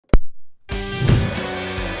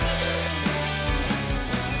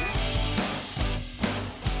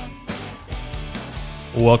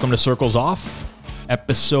Welcome to Circles Off,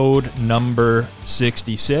 episode number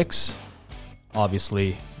 66.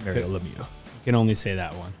 Obviously, Mario Lemieux. You can only say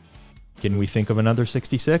that one. Can we think of another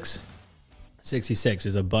 66? 66.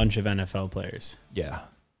 There's a bunch of NFL players. Yeah.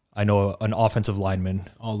 I know an offensive lineman.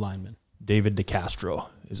 All linemen. David DeCastro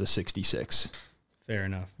is a 66. Fair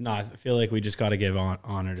enough. No, I feel like we just got to give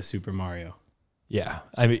honor to Super Mario. Yeah.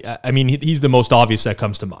 I mean, he's the most obvious that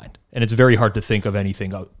comes to mind. And it's very hard to think of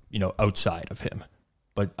anything outside of him.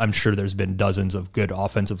 But I'm sure there's been dozens of good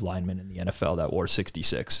offensive linemen in the NFL that wore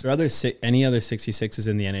 66. Are there any other 66s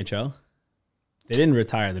in the NHL? They didn't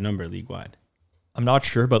retire the number league-wide. I'm not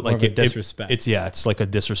sure, but More like of a disrespect. It's like a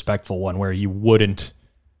disrespectful one where you wouldn't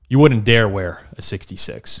dare wear a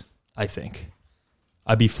 66, I think.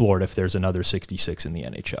 I'd be floored if there's another 66 in the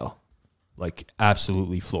NHL. Like,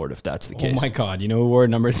 absolutely floored if that's the case. Oh my God. You know who wore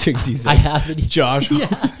number 66? I have it. Josh. Yeah.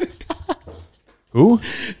 Who?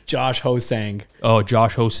 Josh Ho-Sang. Oh,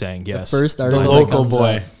 Josh Ho-Sang, yes. The first article The that local comes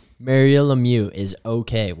boy. up, Mario Lemieux is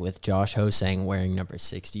okay with Josh Ho-Sang wearing number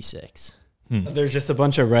 66. There's just a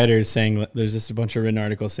bunch of writers saying, there's just a bunch of written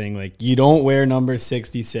articles saying, like, you don't wear number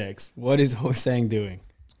 66. What is Ho-Sang doing?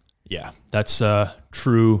 Yeah, that's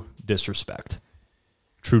true disrespect.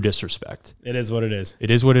 True disrespect. It is what it is.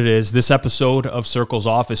 It is what it is. This episode of Circles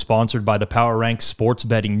Off is sponsored by the Power Rank Sports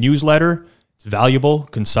Betting Newsletter. It's valuable,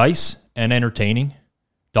 concise, and entertaining.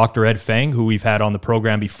 Dr. Ed Fang, who we've had on the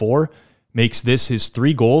program before, makes this his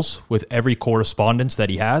 3 goals with every correspondence that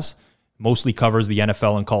he has. Mostly covers the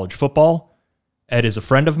NFL and college football. Ed is a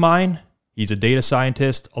friend of mine. He's a data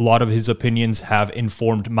scientist. A lot of his opinions have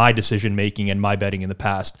informed my decision-making and my betting in the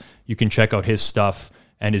past. You can check out his stuff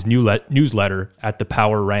and his newsletter at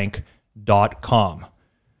thepowerrank.com.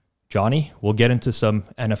 Johnny, we'll get into some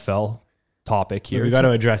NFL topic here. We got to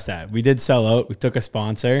address that. We did sell out. We took a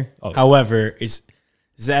sponsor. Oh. However, it's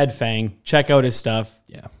Ed Fang. Check out his stuff.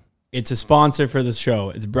 Yeah. It's a sponsor for the show.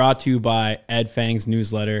 It's brought to you by Ed Fang's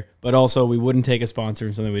newsletter, but also we wouldn't take a sponsor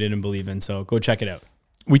from something we didn't believe in, so go check it out.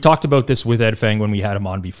 We talked about this with Ed Fang when we had him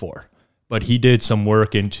on before, but he did some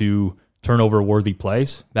work into turnover-worthy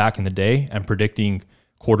plays back in the day and predicting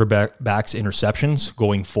quarterbacks' interceptions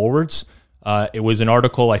going forwards. It was an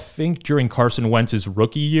article, I think, during Carson Wentz's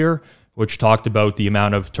rookie year, which talked about the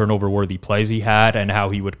amount of turnover-worthy plays he had and how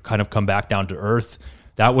he would kind of come back down to earth.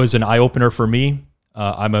 That was an eye-opener for me.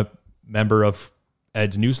 I'm a member of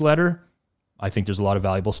Ed's newsletter. I think there's a lot of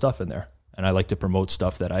valuable stuff in there, and I like to promote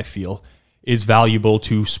stuff that I feel is valuable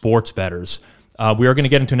to sports bettors. We are going to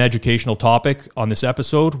get into an educational topic on this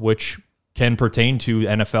episode, which can pertain to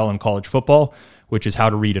NFL and college football, which is how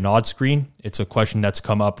to read an odds screen. It's a question that's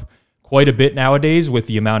come up quite a bit nowadays with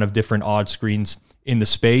the amount of different odds screens in the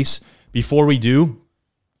space. Before we do,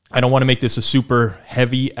 I don't want to make this a super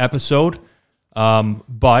heavy episode,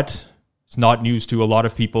 but it's not news to a lot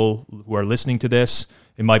of people who are listening to this.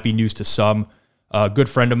 It might be news to some. A good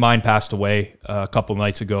friend of mine passed away a couple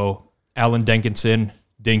nights ago, Alan Denkinson,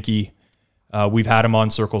 Dinky. We've had him on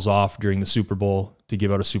Circles Off during the Super Bowl to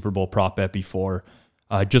give out a Super Bowl prop bet before.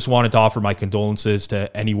 Just wanted to offer my condolences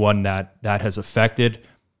to anyone that has affected.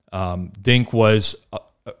 Dink was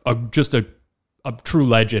just a true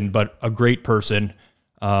legend, but a great person.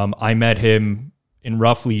 I met him in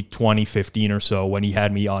roughly 2015 or so when he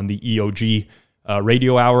had me on the EOG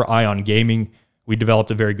radio hour, Ion Gaming. We developed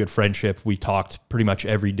a very good friendship. We talked pretty much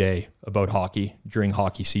every day about hockey during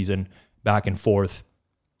hockey season, back and forth.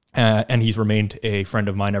 And he's remained a friend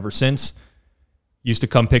of mine ever since. Used to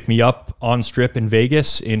come pick me up on Strip in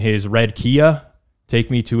Vegas in his red Kia, take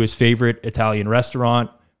me to his favorite Italian restaurant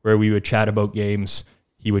where we would chat about games.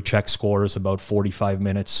 He would check scores about 45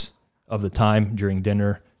 minutes of the time during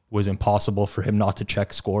dinner. It was impossible for him not to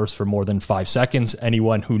check scores for more than 5 seconds.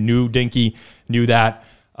 Anyone who knew Dinky knew that.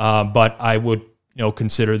 But I would,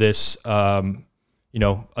 consider this, a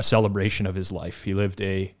celebration of his life. He lived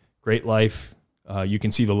a great life. You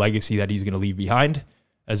can see the legacy that he's going to leave behind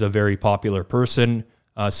as a very popular person,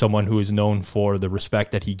 someone who is known for the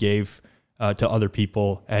respect that he gave to other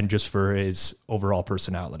people and just for his overall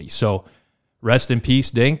personality. So rest in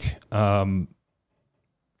peace, Dink.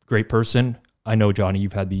 Great person. I know, Johnny,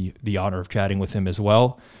 you've had the honor of chatting with him as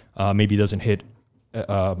well. Maybe it doesn't hit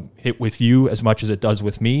with you as much as it does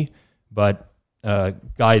with me, but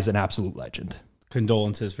guy is an absolute legend.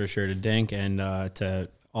 Condolences for sure to Dink and to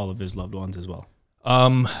all of his loved ones as well.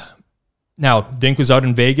 Now, Dink was out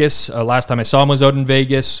in Vegas. Last time I saw him was out in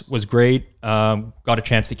Vegas. Was great. Got a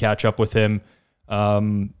chance to catch up with him.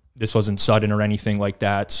 This wasn't sudden or anything like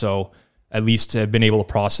that, so at least I've been able to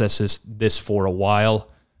process this for a while.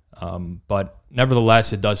 But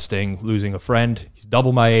nevertheless, it does sting losing a friend. He's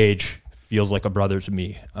double my age. Feels like a brother to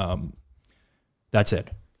me. that's it.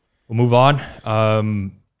 We'll move on.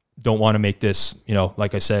 Don't want to make this,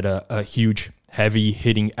 like I said, a huge, heavy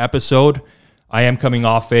hitting episode. I am coming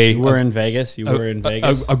off You were in Vegas.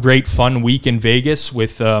 A great fun week in Vegas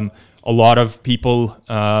with a lot of people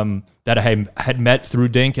that I had met through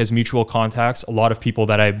Dink as mutual contacts. A lot of people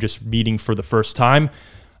that I'm just meeting for the first time,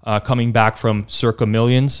 coming back from Circa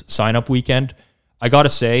Millions sign-up weekend. I got to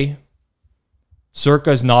say,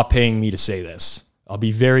 Circa is not paying me to say this. I'll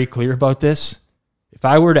be very clear about this. If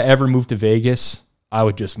I were to ever move to Vegas, I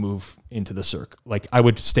would just move into the Circa. Like, I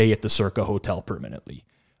would stay at the Circa Hotel permanently.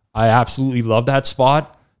 I absolutely love that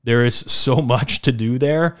spot. There is so much to do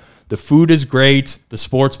there. The food is great. The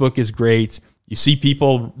sports book is great. You see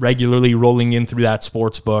people regularly rolling in through that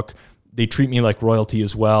sports book. They treat me like royalty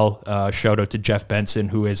as well. Shout out to Jeff Benson,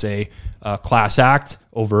 who is a class act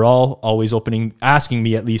overall, always asking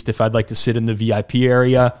me at least if I'd like to sit in the VIP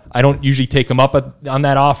area. I don't usually take him up on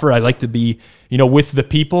that offer. I like to be, with the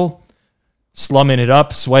people, slumming it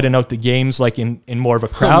up, sweating out the games like in more of a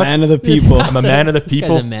crowd. A man of the people. I'm a man of the people.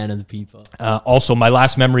 This guy's a man of the people. Also, my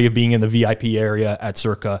last memory of being in the VIP area at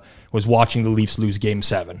Circa was watching the Leafs lose Game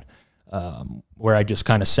 7, where I just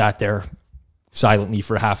kind of sat there silently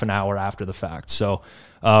for half an hour after the fact. So,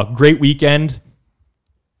 great weekend.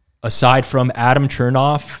 Aside from Adam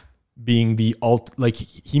Chernoff being the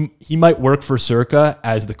he might work for Circa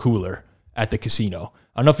as the cooler at the casino.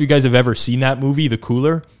 I don't know if you guys have ever seen that movie, The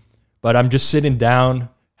Cooler, but I'm just sitting down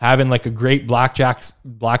having like a great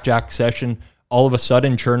blackjack session. All of a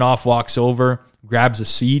sudden, Chernoff walks over, grabs a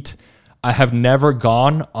seat. I have never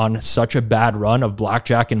gone on such a bad run of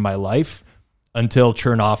blackjack in my life until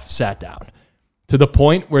Chernoff sat down. To the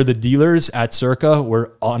point where the dealers at Circa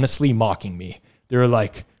were honestly mocking me. They were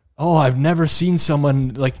like, "Oh, I've never seen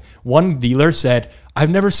someone," like one dealer said, "I've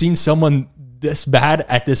never seen someone this bad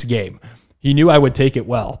at this game." He knew I would take it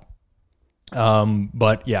well.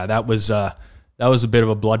 But yeah, that was a bit of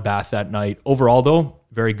a bloodbath that night. Overall, though,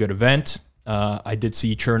 very good event. I did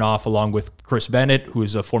see Chernoff along with Chris Bennett, who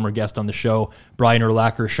is a former guest on the show, Brian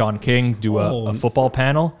Urlacher, Sean King, do a football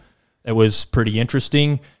panel. It was pretty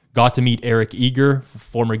interesting. Got to meet Eric Eager,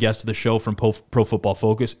 former guest of the show from Pro Football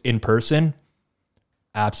Focus, in person.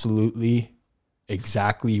 Absolutely,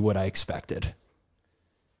 exactly what I expected.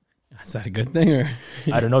 Is that a good thing, or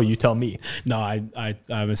I don't know? You tell me. No,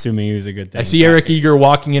 I'm assuming it was a good thing. I see Eric Eager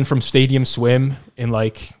walking in from Stadium Swim in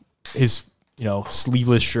like his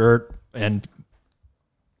sleeveless shirt and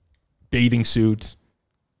bathing suit,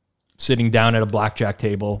 sitting down at a blackjack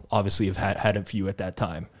table. Obviously, I've had a few at that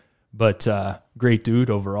time, but great dude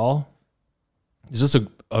overall. It's just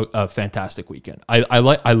a fantastic weekend. I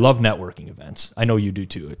love networking events. I know you do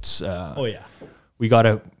too. It's oh yeah, we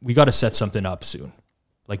gotta set something up soon.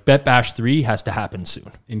 Like Bet Bash 3 has to happen soon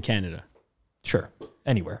in Canada. Sure,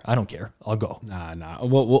 anywhere. I don't care. I'll go. Nah.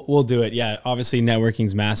 We'll do it. Yeah, obviously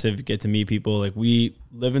networking's massive. Get to meet people. Like, we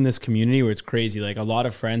live in this community where it's crazy. Like, a lot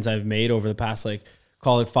of friends I've made over the past, like,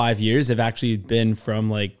 call it 5 years, have actually been from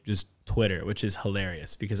like just Twitter, which is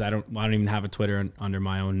hilarious because I don't even have a Twitter under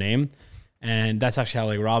my own name. And that's actually how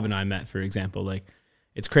like Rob and I met, for example. Like,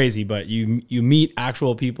 it's crazy, but you meet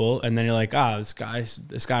actual people and then you're like, this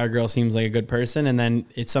guy or girl seems like a good person. And then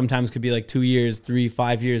it sometimes could be like 2 years, 3,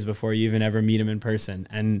 5 years before you even ever meet him in person.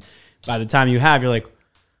 And by the time you have, you're like,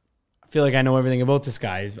 I feel like I know everything about this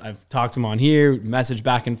guy. I've talked to him on here, messaged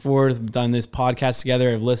back and forth, done this podcast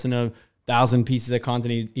together. I've listened to 1,000 pieces of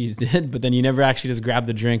content he's did, but then you never actually just grab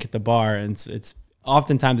the drink at the bar. And it's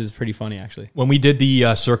oftentimes it's pretty funny, actually. When we did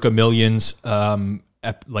the Circa Millions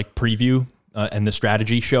preview and the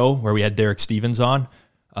strategy show where we had Derek Stevens on,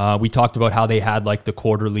 we talked about how they had like the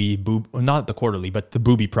quarterly not the quarterly, but the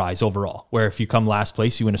booby prize overall, where if you come last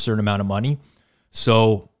place, you win a certain amount of money.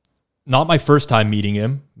 So not my first time meeting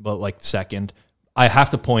him, but like second. I have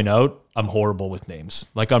to point out, I'm horrible with names.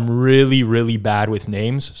 Like, I'm really, really bad with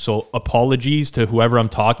names. So apologies to whoever I'm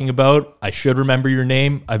talking about. I should remember your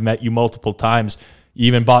name. I've met you multiple times. You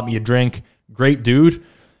even bought me a drink. Great dude.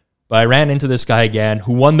 But I ran into this guy again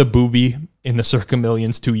who won the booby in the Circa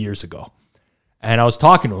Millions 2 years ago. And I was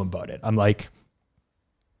talking to him about it. I'm like,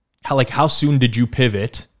 how soon did you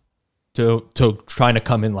pivot to trying to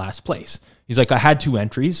come in last place? He's like, I had 2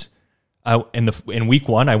 entries. In week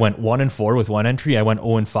 1, I went 1-4 with one entry. I went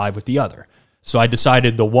 0-5 with the other. So I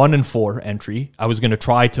decided the 1-4 entry I was going to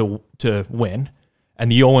try to win,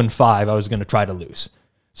 and the 0-5 I was going to try to lose.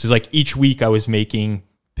 So it's like each week I was making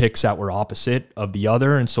picks that were opposite of the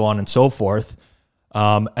other, and so on and so forth.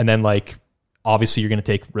 And then like obviously you're going to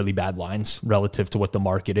take really bad lines relative to what the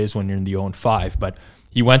market is when you're in the 0-5. But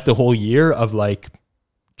he went the whole year of like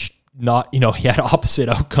not, he had opposite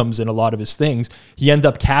outcomes in a lot of his things. He ended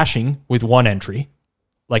up cashing with one entry,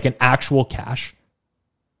 like an actual cash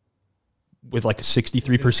with like a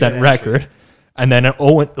 63% record. And then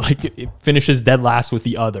Owen it finishes dead last with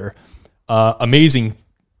the other. Amazing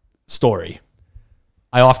story.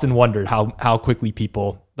 I often wondered how quickly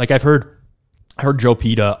people, like I heard Joe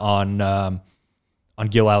Pita on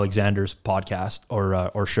Gil Alexander's podcast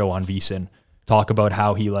or show on VSiN talk about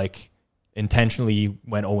how he intentionally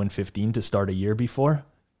went 0-15 to start a year before.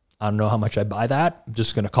 I don't know how much I buy that. I'm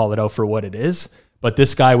just going to call it out for what it is. But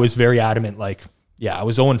this guy was very adamant, I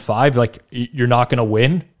was 0-5. You're not going to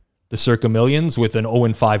win the Circa Millions with an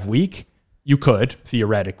 0-5 week. You could,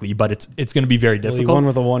 theoretically, but it's going to be very difficult. He won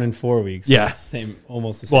with a 1-4 week. So yeah.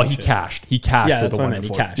 Almost the same. Well, he cashed. He cashed with the 1-4. He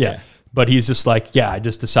cashed, yeah. But he's just I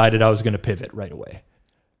just decided I was going to pivot right away.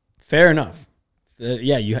 Fair enough.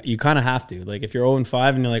 You kind of have to. If you're 0-5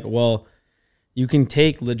 and you're well, you can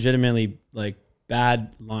take legitimately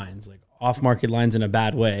bad lines, off-market lines in a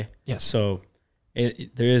bad way. Yes. So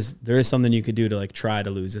there is something you could do to try to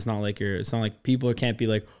lose. It's not like people can't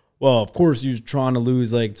be well, of course you're trying to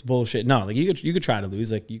lose, it's bullshit. No, you could try to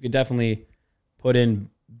lose. You could definitely put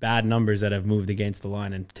in bad numbers that have moved against the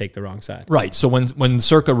line and take the wrong side. Right. So when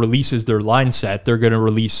Circa releases their line set, they're going to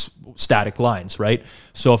release static lines, right?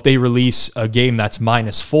 So if they release a game that's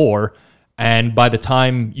 -4, and by the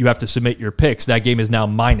time you have to submit your picks, that game is now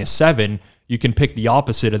 -7, you can pick the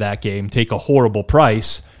opposite of that game, take a horrible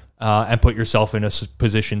price, and put yourself in a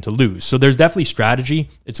position to lose. So there's definitely strategy.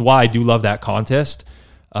 It's why I do love that contest.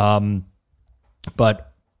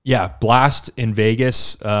 But yeah, Blast in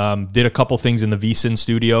Vegas did a couple things in the VSiN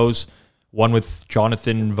studios. One with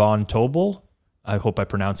Jonathan Von Tobel. I hope I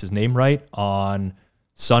pronounced his name right. On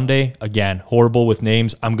Sunday, again, horrible with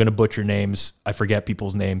names. I'm going to butcher names. I forget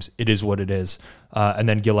people's names. It is what it is. And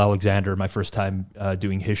then Gil Alexander, my first time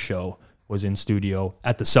doing his show, was in studio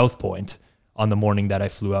at the South Point on the morning that I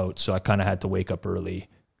flew out. So I kind of had to wake up early,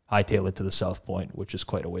 hightail it to the South Point, which is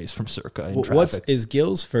quite a ways from Circa in traffic. Is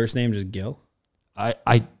Gil's first name just Gil?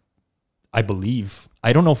 I believe.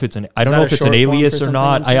 I don't know if it's an alias or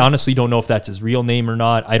not. I honestly don't know if that's his real name or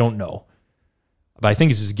not. I don't know. But I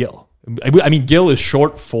think it's just Gil. I mean, Gil is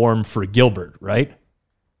short form for Gilbert, right?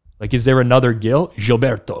 Is there another Gil?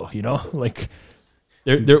 Gilberto,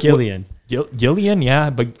 Gillian. Gillian, yeah,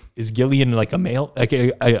 but is Gillian a male? I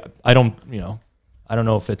don't, I don't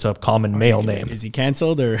know if it's a common male name. Is he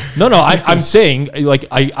canceled or? No, I'm saying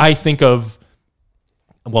I think of,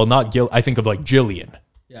 well, not Gil. I think of Jillian.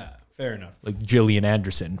 Yeah, fair enough. Gillian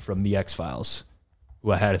Anderson from the X-Files,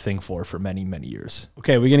 who I had a thing for many, many years.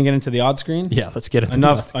 Okay, we're gonna get into the odd screen. Yeah, let's get into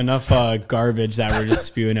enough garbage that we're just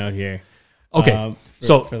spewing out here. Okay,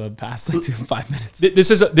 for the past 5 minutes,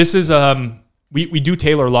 this is we do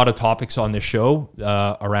tailor a lot of topics on this show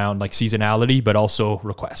around seasonality, but also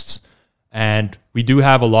requests, and we do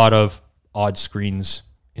have a lot of odd screens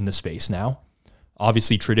in the space now.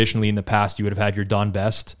 Obviously, traditionally in the past, you would have had your Don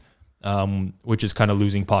Best, which is kind of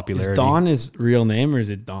losing popularity. Is Don his real name or is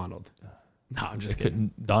it Donald? No, I'm just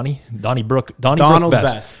kidding. Donald Brooke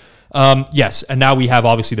Best. Yes, and now we have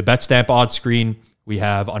obviously the Bet Stamp odd screen. We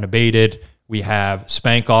have Unabated. We have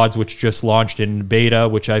Spank Odds, which just launched in beta,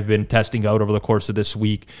 which I've been testing out over the course of this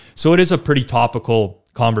week. So it is a pretty topical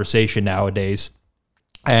conversation nowadays.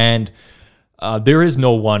 And there is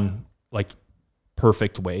no one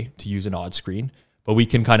perfect way to use an odd screen, but we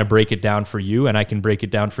can kind of break it down for you, and I can break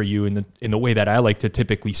it down for you in the way that I like to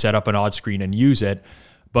typically set up an odd screen and use it.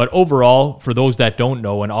 But overall, for those that don't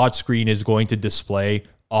know, an odd screen is going to display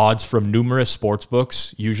odds from numerous sports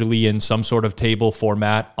books, usually in some sort of table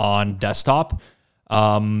format on desktop.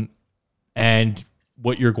 And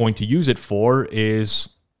what you're going to use it for is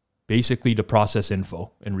basically to process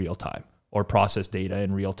info in real time or process data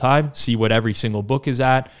in real time, see what every single book is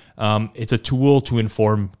at. It's a tool to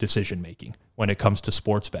inform decision-making when it comes to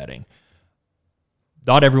sports betting.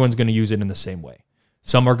 Not everyone's going to use it in the same way.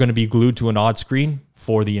 Some are going to be glued to an odd screen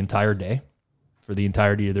for the entire day, for the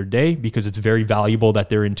entirety of their day, because it's very valuable that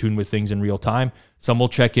they're in tune with things in real time. Some will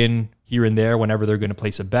check in here and there whenever they're going to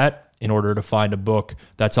place a bet in order to find a book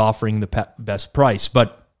that's offering the best price.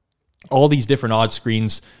 But all these different odd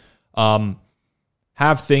screens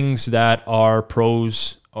have things that are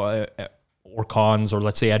pros or cons, or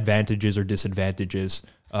let's say advantages or disadvantages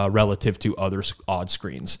relative to other odd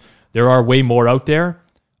screens. There are way more out there.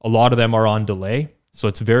 A lot of them are on delay. So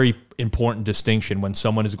it's a very important distinction when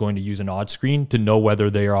someone is going to use an odd screen to know whether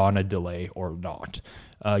they are on a delay or not.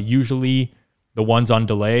 Usually the ones on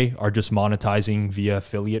delay are just monetizing via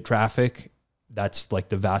affiliate traffic. That's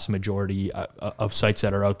the vast majority of sites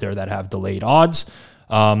that are out there that have delayed odds.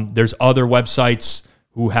 There's other websites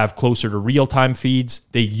who have closer to real-time feeds.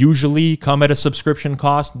 They usually come at a subscription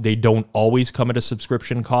cost. They don't always come at a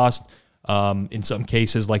subscription cost. In some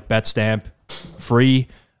cases, like BetStamp, free.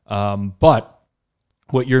 But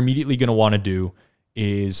what you're immediately going to want to do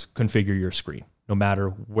is configure your screen, no matter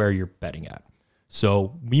where you're betting at.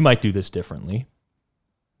 So we might do this differently,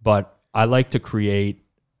 but I like to create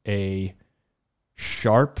a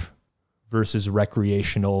sharp versus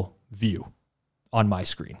recreational view on my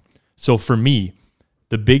screen. So for me,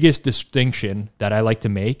 the biggest distinction that I like to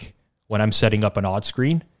make when I'm setting up an odds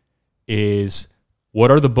screen is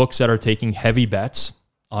what are the books that are taking heavy bets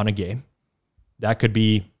on a game. That could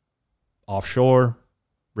be offshore,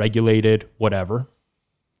 regulated, whatever.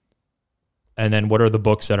 And then what are the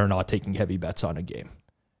books that are not taking heavy bets on a game?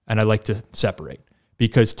 And I like to separate,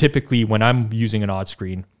 because typically when I'm using an odds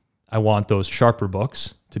screen, I want those sharper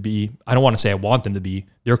books to be, I don't want to say I want them to be,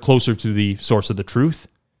 they're closer to the source of the truth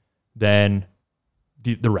than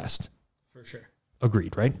the rest. For sure.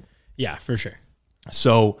 Agreed, right? Yeah, for sure.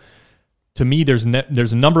 So to me, there's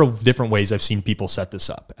a number of different ways I've seen people set this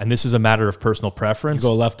up. And this is a matter of personal preference. You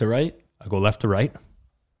go left to right? I go left to right.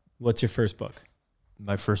 What's your first book?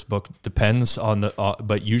 My first book depends on the,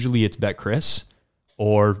 but usually it's BetCris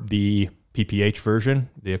or the PPH version,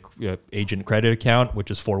 the agent credit account, which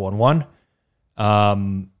is 411.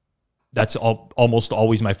 That's almost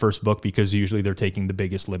always my first book, because usually they're taking the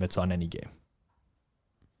biggest limits on any game.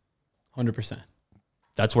 100%.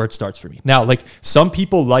 That's where it starts for me. Now, like, some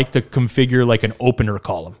people like to configure like an opener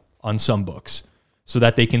column on some books so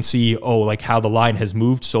that they can see, like how the line has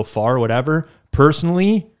moved so far or whatever.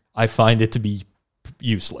 Personally, I find it to be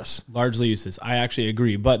useless. Largely useless. I actually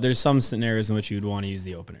agree, but there's some scenarios in which you'd want to use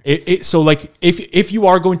the opener. So like if you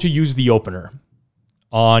are going to use the opener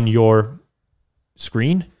on your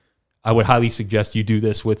screen, I would highly suggest you do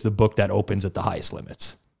this with the book that opens at the highest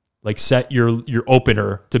limits. Like, set your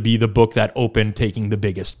opener to be the book that opened taking the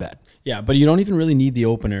biggest bet. Yeah, but you don't even really need the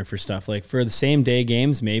opener for stuff like for the same day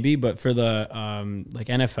games, maybe. But for the like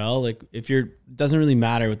NFL, like doesn't really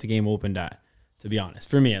matter what the game opened at, to be honest,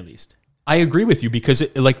 for me at least. I agree with you, because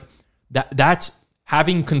that's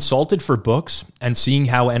having consulted for books and seeing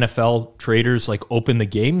how NFL traders like open the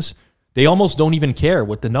games. They almost don't even care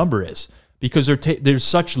what the number is, because there's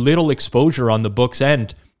such little exposure on the book's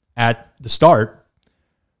end at the start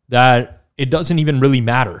that it doesn't even really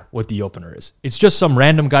matter what the opener is. It's just some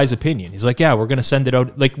random guy's opinion. He's like, yeah, we're going to send it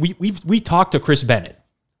out. Like we talked to Chris Bennett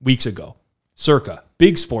weeks ago, Circa,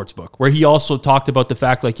 big sports book, where he also talked about the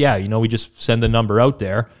fact, like, yeah, we just send the number out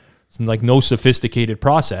there. It's like no sophisticated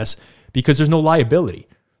process, because there's no liability.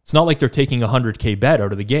 It's not like they're taking a 100K bet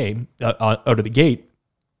out of the game, out of the gate,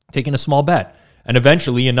 taking a small bet. And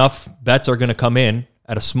eventually enough bets are going to come in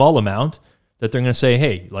at a small amount that they're going to say,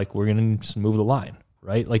 hey, like, we're going to just move the line.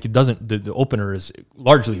 Right? Like, it doesn't, the opener is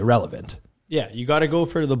largely irrelevant. Yeah, you got to go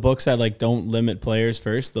for the books that like don't limit players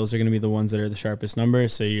first. Those are going to be the ones that are the sharpest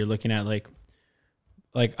numbers. So you're looking at like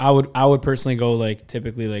I would personally go like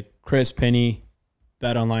typically like Chris, Penny,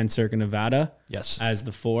 BetOnline, Circa, Nevada. Yes. As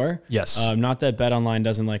the 4. Yes. Not that BetOnline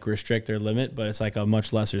doesn't like restrict or limit, but it's like a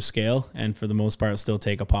much lesser scale. And for the most part, it'll still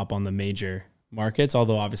take a pop on the major markets.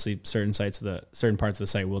 Although obviously certain parts of the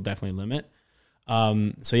site will definitely limit.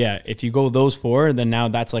 So yeah, if you go those 4, then now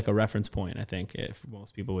that's like a reference point, I think, if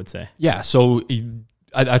most people would say. Yeah. So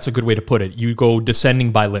that's a good way to put it. You go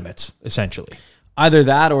descending by limits, essentially. Either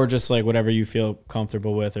that or just like whatever you feel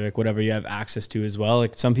comfortable with, or like whatever you have access to as well.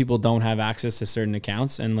 Like, some people don't have access to certain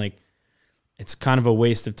accounts, and like it's kind of a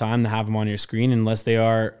waste of time to have them on your screen unless they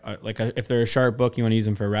are if they're a sharp book, you want to use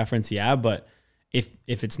them for reference. Yeah. But if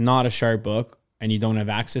it's not a sharp book and you don't have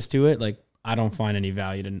access to it, like, I don't find any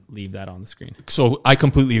value to leave that on the screen. So I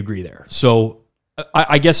completely agree there. So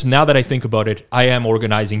I guess now that I think about it, I am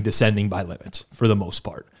organizing descending by limits for the most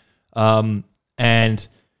part. And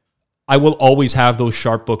I will always have those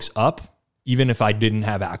sharp books up, even if I didn't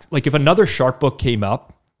have access. Like, if another sharp book came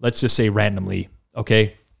up, let's just say randomly,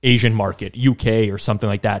 okay, Asian market, UK or something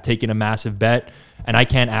like that, taking a massive bet, and I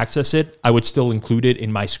can't access it, I would still include it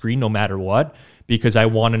in my screen no matter what, because I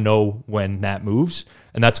want to know when that moves.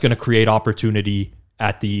 And that's going to create opportunity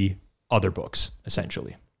at the other books,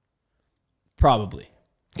 essentially. Probably.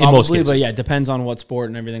 In most cases. But yeah, it depends on what sport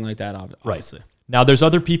and everything like that, obviously. Right. Now, there's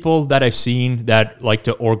other people that I've seen that like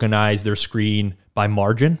to organize their screen by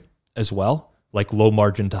margin as well, like low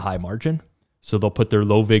margin to high margin. So they'll put their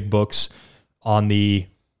low vig books on the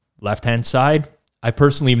left-hand side. I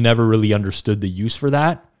personally have never really understood the use for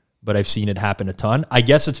that, but I've seen it happen a ton. I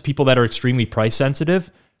guess it's people that are extremely price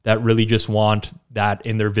sensitive that really just want that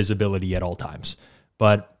in their visibility at all times.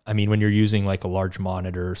 But I mean, when you're using like a large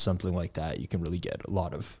monitor or something like that, you can really get a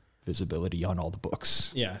lot of visibility on all the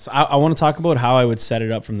books. Yeah, so I want to talk about how I would set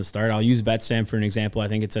it up from the start. I'll use BetStamp for an example. I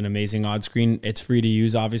think it's an amazing odds screen. It's free to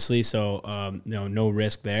use, obviously, so no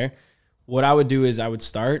risk there. What I would do is I would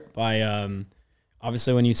start by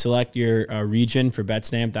obviously when you select your region for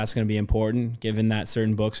BetStamp, that's going to be important, given that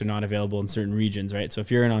certain books are not available in certain regions, right? So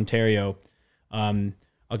if you're in Ontario,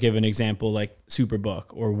 I'll give an example like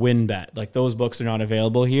Superbook or WinBet. Like those books are not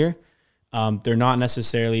available here. They're not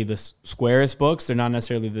necessarily the squarest books. They're not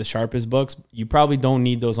necessarily the sharpest books. You probably don't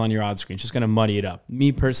need those on your odds screen. It's just going to muddy it up.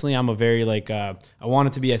 Me personally, I'm a very I want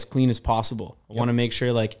it to be as clean as possible. I want to make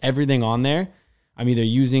sure like everything on there, I'm either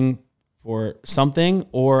using for something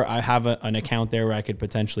or I have an account there where I could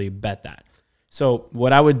potentially bet that. So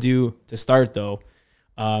what I would do to start though,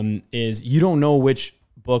 is you don't know which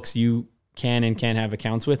books you can and can't have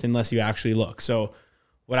accounts with unless you actually look. So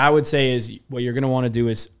what I would say is what you're going to want to do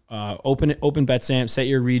is open BetStamp, set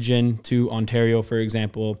your region to Ontario, for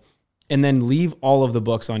example, and then leave all of the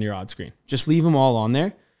books on your odds screen. Just leave them all on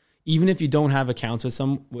there. Even if you don't have accounts with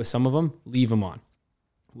some of them, leave them on.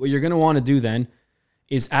 What you're going to want to do then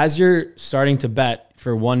is as you're starting to bet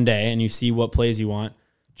for one day and you see what plays you want,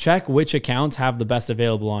 check which accounts have the best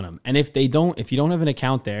available on them. And if you don't have an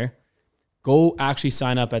account there, go actually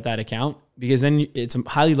sign up at that account, because then it's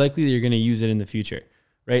highly likely that you're going to use it in the future.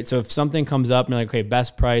 Right. So if something comes up and you're like, okay,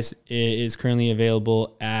 best price is currently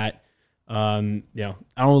available at, I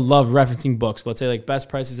don't love referencing books, but let's say like best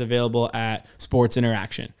price is available at Sports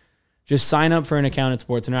Interaction. Just sign up for an account at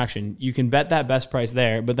Sports Interaction. You can bet that best price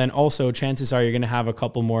there, but then also chances are you're going to have a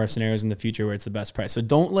couple more scenarios in the future where it's the best price. So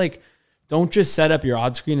don't just set up your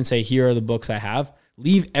odds screen and say, here are the books I have.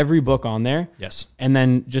 Leave every book on there. Yes. And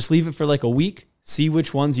then just leave it for like a week. See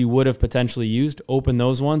which ones you would have potentially used. Open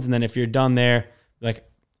those ones. And then if you're done there, like,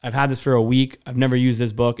 I've had this for a week. I've never used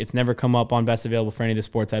this book. It's never come up on best available for any of the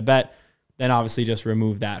sports I bet. Then obviously just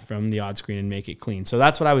remove that from the odds screen and make it clean. So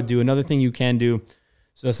that's what I would do. Another thing you can do,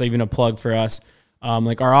 so that's even a plug for us.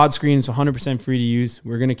 Like our odds screen is 100% free to use.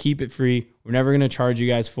 We're going to keep it free. We're never going to charge you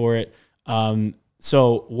guys for it.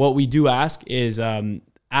 So what we do ask is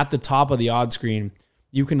at the top of the odds screen,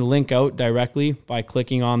 you can link out directly by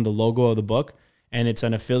clicking on the logo of the book, and it's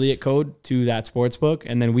an affiliate code to that sports book.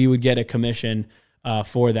 And then we would get a commission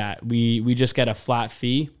for that. We just get a flat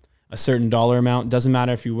fee, a certain dollar amount. Doesn't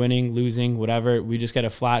matter if you're winning, losing, whatever. We just get a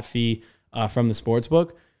flat fee from the sports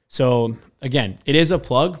book. So again, it is a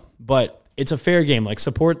plug, but it's a fair game. Like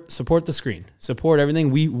support the screen, support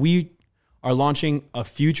everything. We are launching a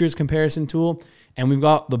futures comparison tool, and we've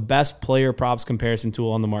got the best player props comparison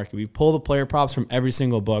tool on the market. We pull the player props from every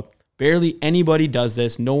single book. Barely anybody does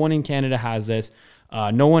this. No one in Canada has this.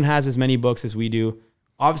 No one has as many books as we do.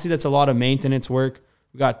 Obviously, that's a lot of maintenance work.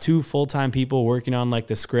 We got 2 full-time people working on like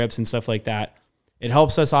the scripts and stuff like that. It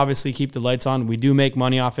helps us obviously keep the lights on. We do make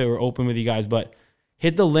money off it. We're open with you guys, but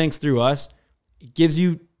hit the links through us. It gives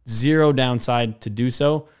you zero downside to do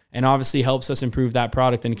so, and obviously helps us improve that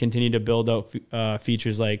product and continue to build out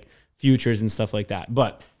features like futures and stuff like that.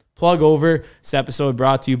 But plug over. This episode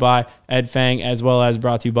brought to you by Ed Fang, as well as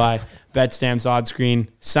brought to you by BetStamp's Odds Screen.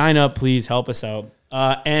 Sign up, please. Help us out.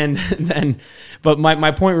 But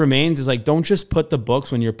my point remains is like, don't just put the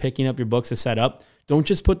books when you're picking up your books to set up. Don't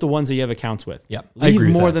just put the ones that you have accounts with. Yeah, leave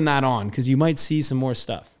more than that on, because you might see some more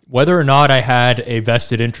stuff. Whether or not I had a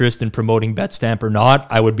vested interest in promoting BetStamp or not,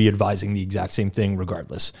 I would be advising the exact same thing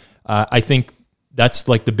regardless. I think that's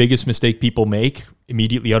like the biggest mistake people make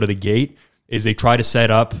immediately out of the gate is they try to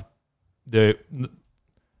set up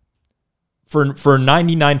for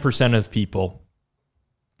 99% of people,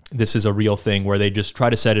 this is a real thing where they just try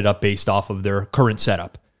to set it up based off of their current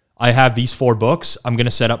setup. I have these 4 books. I'm going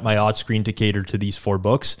to set up my odds screen to cater to these 4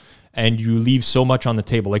 books. And you leave so much on the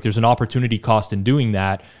table. Like there's an opportunity cost in doing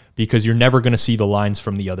that because you're never going to see the lines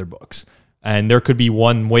from the other books. And there could be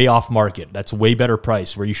one way off market that's way better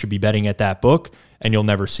price where you should be betting at that book and you'll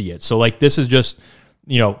never see it. So like this is just,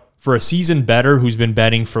 for a seasoned bettor who's been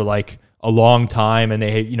betting for like a long time and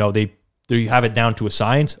they have it down to a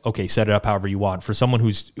science. Okay, set it up however you want. For someone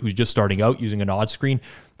who's just starting out using an odds screen,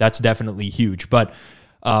 that's definitely huge. But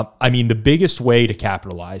the biggest way to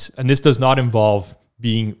capitalize, and this does not involve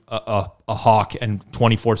being a hawk and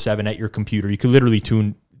 24/7 at your computer. You could literally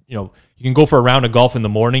tune, you can go for a round of golf in the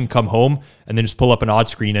morning, come home, and then just pull up an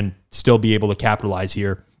odds screen and still be able to capitalize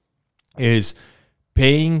here, is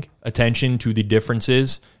paying attention to the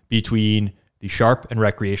differences between the sharp and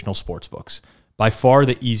recreational sports books. By far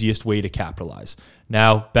the easiest way to capitalize.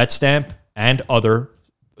 Now, BetStamp and other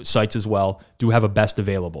sites as well do have a best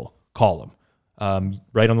available column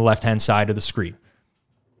right on the left-hand side of the screen.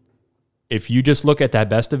 If you just look at that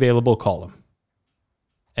best available column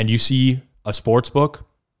and you see a sports book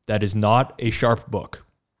that is not a sharp book,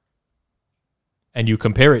 and you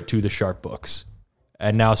compare it to the sharp books,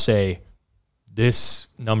 and now say, this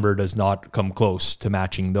number does not come close to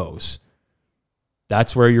matching those,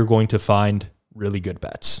 that's where you're going to find really good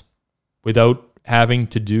bets without having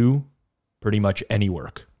to do pretty much any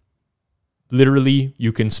work. Literally,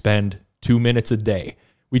 you can spend 2 minutes a day.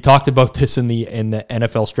 We talked about this in the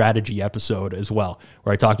NFL strategy episode as well,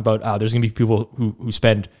 where I talked about there's going to be people who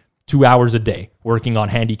spend 2 hours a day working on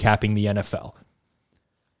handicapping the NFL.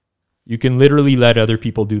 You can literally let other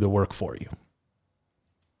people do the work for you,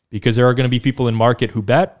 because there are going to be people in market who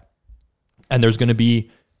bet, and there's going to be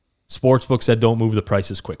sports books that don't move the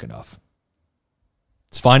prices quick enough.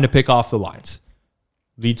 It's fine to pick off the lines.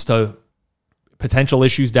 Leads to potential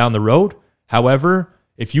issues down the road. However,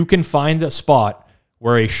 if you can find a spot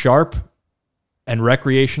where a sharp and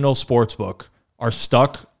recreational sports book are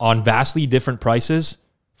stuck on vastly different prices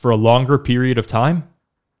for a longer period of time,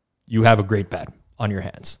 you have a great bet on your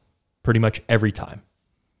hands pretty much every time.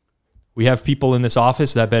 We have people in this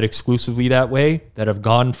office that bet exclusively that way, that have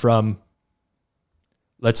gone from,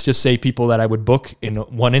 let's just say, people that I would book in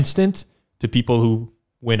one instant to people who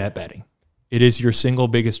win at betting. It is your single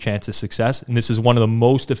biggest chance of success, and this is one of the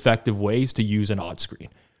most effective ways to use an odds screen.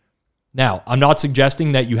 Now, I'm not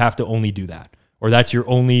suggesting that you have to only do that, or that's your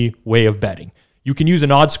only way of betting. You can use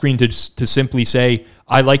an odds screen to simply say,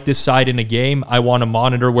 I like this side in a game. I want to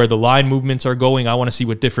monitor where the line movements are going. I want to see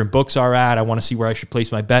what different books are at. I want to see where I should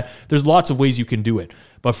place my bet. There's lots of ways you can do it.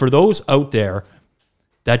 But for those out there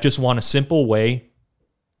that just want a simple way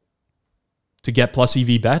to get plus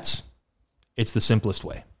EV bets, it's the simplest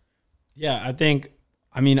way. Yeah,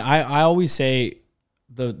 I always say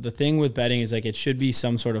the thing with betting is like it should be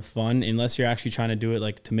some sort of fun, unless you're actually trying to do it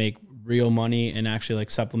like to make real money and actually like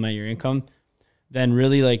supplement your income. Then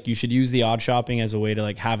really like you should use the odd shopping as a way to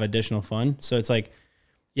like have additional fun. So it's like,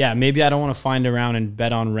 yeah, maybe I don't want to find around and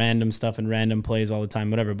bet on random stuff and random plays all the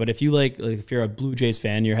time, whatever. But if you like if you're a Blue Jays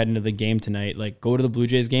fan, you're heading to the game tonight, like go to the Blue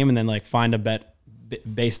Jays game and then like find a bet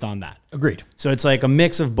based on that. Agreed. So it's like a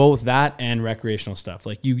mix of both that and recreational stuff.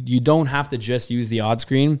 Like you don't have to just use the odd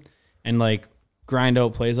screen and like grind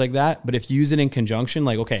out plays like that. But if you use it in conjunction,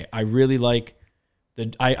 like, okay, I really like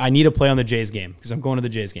I need to play on the Jays game because I'm going to the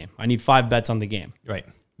Jays game. I need 5 bets on the game. Right.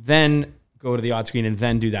 Then go to the odd screen and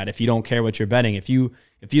then do that. If you don't care what you're betting, if you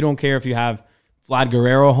don't care if you have Vlad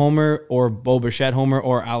Guerrero homer or Bo Bichette homer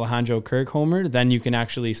or Alejandro Kirk homer, then you can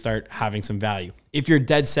actually start having some value. If you're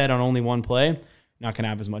dead set on only one play, not going to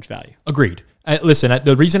have as much value. Agreed. Listen,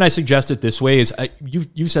 the reason I suggest it this way is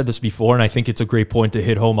you've said this before, and I think it's a great point to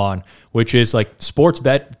hit home on, which is like sports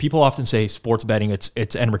bet. People often say sports betting,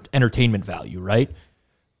 it's entertainment value, right?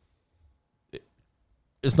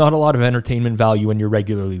 There's not a lot of entertainment value when you're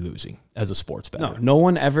regularly losing as a sports bettor. No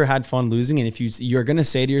one ever had fun losing. And if you're going to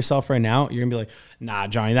say to yourself right now, you're going to be like, nah,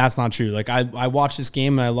 Johnny, that's not true. Like I watched this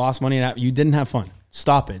game and I lost money and you didn't have fun.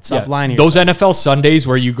 Stop it. Stop lying to yourself. Those NFL Sundays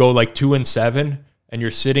where you go like 2-7 and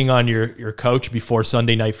you're sitting on your couch before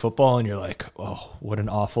Sunday Night Football and you're like, oh, what an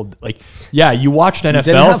awful, like, yeah, you watched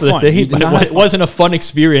NFL for the day, but it wasn't a fun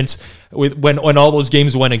experience when all those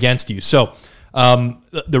games went against you. So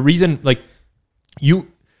the reason, like,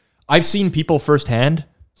 I've seen people firsthand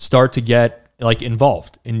start to get like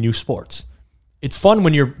involved in new sports. It's fun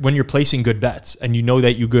when you're placing good bets and you know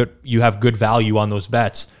that you have good value on those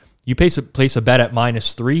bets. You place a bet at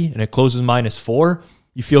 -3 and it closes -4.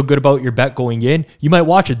 You feel good about your bet going in. You might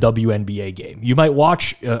watch a WNBA game. You might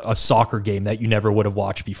watch a soccer game that you never would have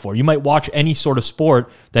watched before. You might watch any sort of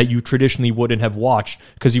sport that you traditionally wouldn't have watched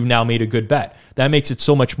because you've now made a good bet. That makes it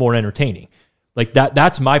so much more entertaining. Like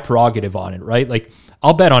that's my prerogative on it, right? Like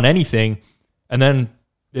I'll bet on anything and then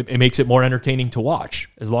it makes it more entertaining to watch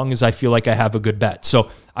as long as I feel like I have a good bet. So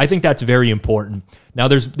I think that's very important. Now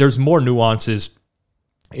there's more nuances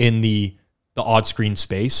in the odd screen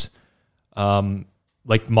space,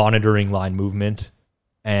 like monitoring line movement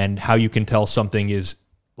and how you can tell something is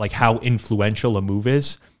like how influential a move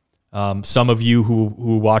is. Some of you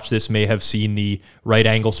who watch this may have seen the Right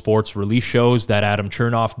Angle Sports release shows that Adam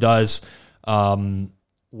Chernoff does,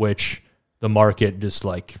 which the market just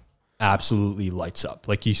like absolutely lights up.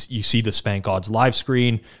 Like you see the Spank Odds live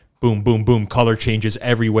screen, boom, boom, boom, color changes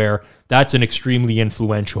everywhere. That's an extremely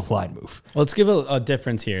influential line move. Let's give a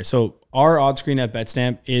difference here. So our odd screen at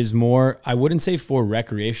BetStamp is more, I wouldn't say for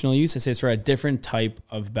recreational use. I say it's for a different type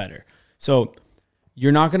of bettor. So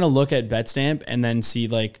you're not going to look at BetStamp and then see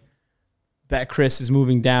like BetChris is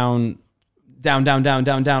moving down. I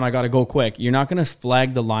got to go quick. You're not going to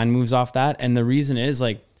flag the line moves off that. And the reason is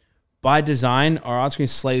like by design, our odd screen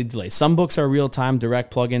is slightly delayed. Some books are real time direct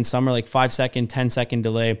plug-in. Some are like 5-second, 10-second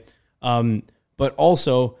delay. But but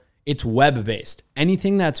also it's web-based.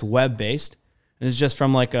 Anything that's web-based, and this is just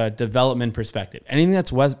from like a development perspective, anything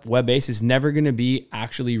that's web-based is never going to be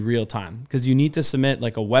actually real time, because you need to submit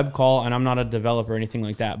like a web call, and I'm not a developer or anything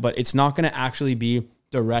like that, but it's not going to actually be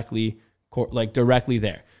directly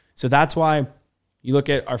there. So that's why you look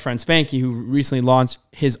at our friend Spanky, who recently launched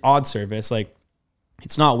his odds service. Like,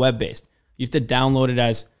 it's not web-based. You have to download it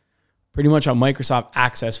as pretty much a Microsoft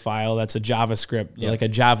Access file. That's a JavaScript, like a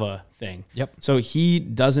Java thing. Yep. So he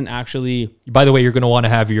doesn't actually... By the way, you're going to want to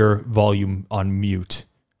have your volume on mute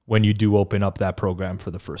when you do open up that program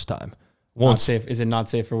for the first time. Not safe. Is it not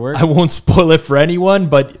safe for work? I won't spoil it for anyone,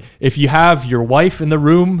 but if you have your wife in the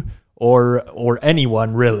room or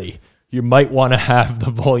anyone really, you might want to have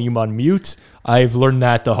the volume on mute. I've learned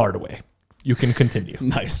that the hard way. You can continue.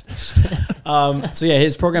 Nice. So yeah,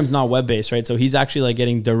 his program's not web-based, right? So he's actually like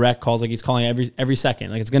getting direct calls, like he's calling every second.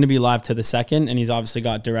 Like, it's going to be live to the second, and he's obviously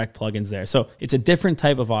got direct plugins there. So it's a different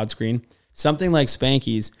type of odd screen. Something like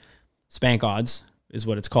Spanky's, Spank Odds is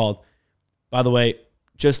what it's called. By the way,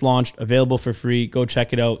 just launched, available for free. Go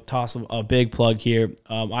check it out. Toss a big plug here.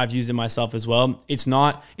 I've used it myself as well.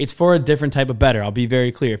 It's for a different type of bettor. I'll be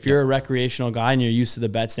very clear. If you're a recreational guy and you're used to the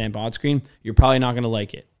BetStamp odd screen, you're probably not going to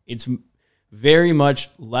like it. It's very much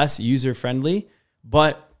less user-friendly,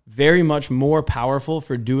 but very much more powerful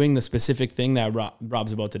for doing the specific thing that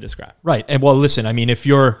Rob's about to describe. Right. And well, listen, I mean, if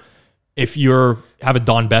you have a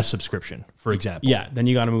Don Best subscription, for example. Yeah, then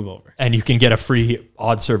you got to move over. And you can get a free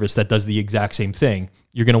odd service that does the exact same thing.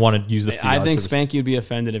 You're going to want to use the free I odd think service. Spanky would be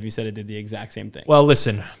offended if you said it did the exact same thing. Well,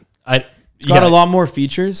 listen, it's got a lot more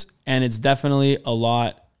features, and it's definitely a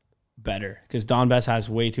lot better, because Don Best has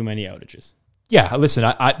way too many outages. Yeah,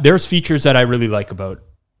 listen, there's features that I really like about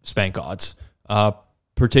Spank Odds,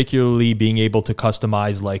 particularly being able to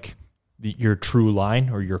customize like your true line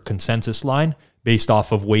or your consensus line based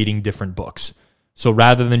off of weighting different books. So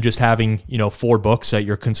rather than just having, 4 books that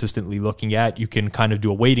you're consistently looking at, you can kind of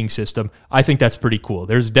do a weighting system. I think that's pretty cool.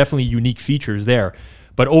 There's definitely unique features there.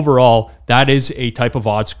 But overall, that is a type of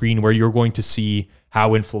odd screen where you're going to see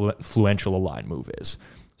how influential a line move is.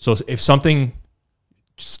 So if something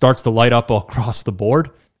starts to light up across the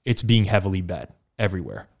board, it's being heavily bet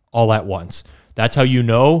everywhere, all at once. That's how you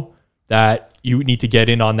know that you need to get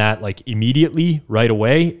in on that like immediately, right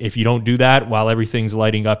away. If you don't do that while everything's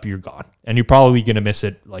lighting up, you're gone. And you're probably going to miss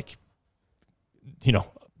it like,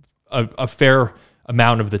 a fair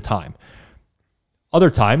amount of the time.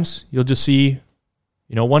 Other times, you'll just see,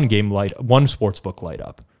 one sports book light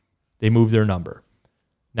up. They move their number.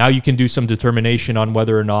 Now you can do some determination on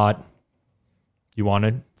whether or not you want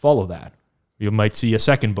to follow that. You might see a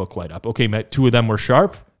second book light up. Okay, 2 of them were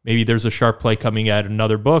sharp. Maybe there's a sharp play coming at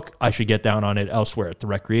another book. I should get down on it elsewhere at the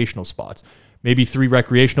recreational spots. Maybe 3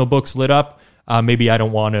 recreational books lit up. Maybe I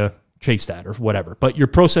don't want to chase that or whatever. But you're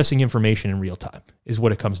processing information in real time is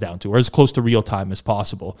what it comes down to, or as close to real time as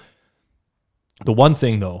possible. The one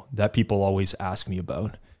thing, though, that people always ask me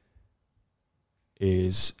about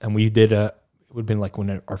is, and we did it would have been like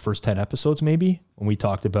when our first 10 episodes, maybe, when we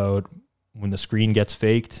talked about when the screen gets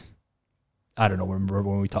faked. I don't know. Remember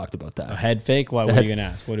when we talked about that? A head fake? What are you going to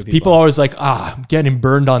ask? What do people always like? I'm getting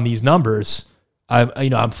burned on these numbers.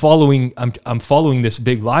 I'm following this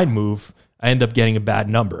big line move. I end up getting a bad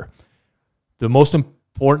number. The most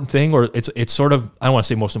important thing, or it's sort of, I don't want to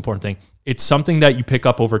say most important thing. It's something that you pick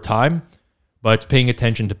up over time, but it's paying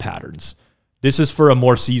attention to patterns. This is for a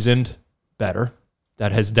more seasoned bettor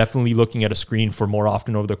that has definitely looking at a screen for more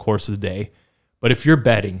often over the course of the day. But if you're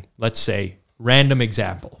betting, let's say, random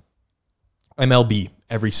example, MLB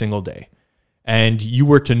every single day, and you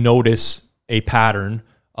were to notice a pattern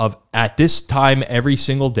of at this time every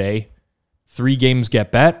single day, 3 games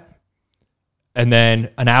get bet, and then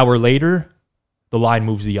an hour later, the line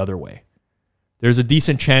moves the other way. There's a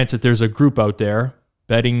decent chance that there's a group out there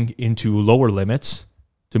betting into lower limits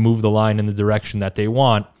to move the line in the direction that they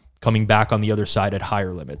want, coming back on the other side at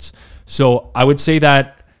higher limits. So I would say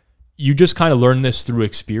that you just kind of learn this through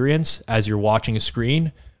experience as you're watching a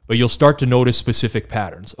screen, but you'll start to notice specific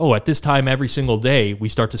patterns. Oh, at this time every single day, we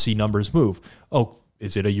start to see numbers move. Oh,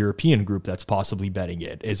 is it a European group that's possibly betting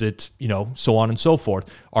it? Is it, so on and so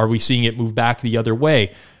forth? Are we seeing it move back the other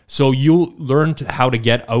way? So you'll learn how to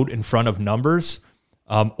get out in front of numbers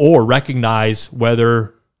or recognize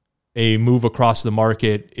whether a move across the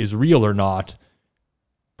market is real or not,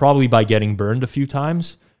 probably by getting burned a few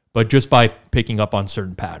times, but just by picking up on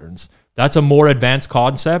certain patterns. That's a more advanced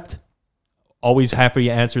concept. Always happy to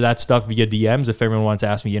answer that stuff via DMs if everyone wants to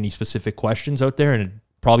ask me any specific questions out there, and it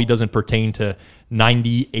probably doesn't pertain to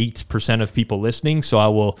 98% of people listening, so I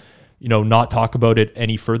will not talk about it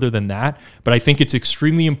any further than that. But I think it's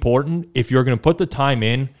extremely important if you're going to put the time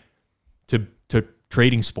in to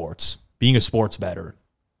trading sports, being a sports bettor.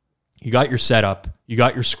 You got your setup, you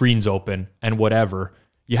got your screens open and whatever.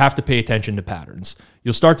 You have to pay attention to patterns.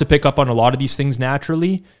 You'll start to pick up on a lot of these things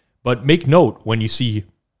naturally, but make note when you see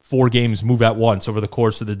 4 games move at once over the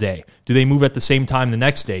course of the day. Do they move at the same time the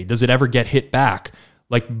next day? Does it ever get hit back?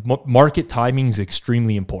 Like market timing is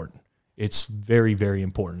extremely important. It's very, very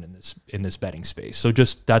important in this betting space. So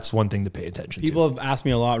just that's one thing to pay attention to. People have asked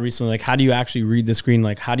me a lot recently, like, how do you actually read the screen?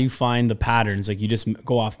 Like, how do you find the patterns? Like, you just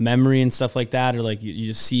go off memory and stuff like that, or like you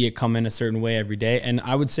just see it come in a certain way every day. And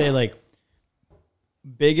I would say like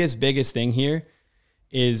biggest thing here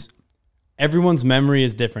is everyone's memory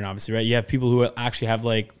is different, obviously, right? You have people who actually have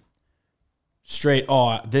like straight,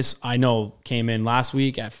 this I know came in last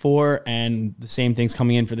week at 4 and the same thing's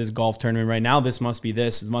coming in for this golf tournament right now. This must be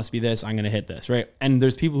this. It must be this. I'm going to hit this, right? And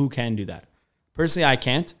there's people who can do that. Personally, I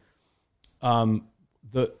can't.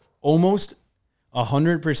 The almost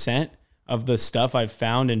 100% of the stuff I've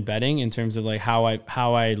found in betting in terms of like how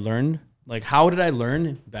I learned, like how did I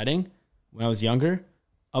learn betting when I was younger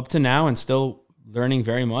up to now and still learning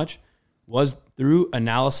very much was through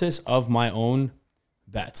analysis of my own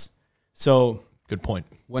bets. So good point.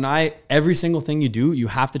 Every single thing you do, you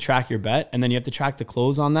have to track your bet and then you have to track the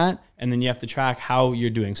close on that. And then you have to track how you're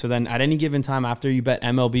doing. So then at any given time after you bet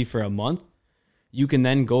MLB for a month, you can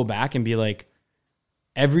then go back and be like,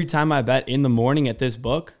 every time I bet in the morning at this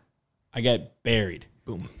book, I get buried.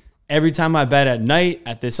 Boom. Every time I bet at night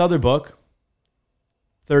at this other book,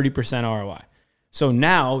 30% ROI. So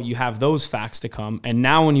now you have those facts to come. And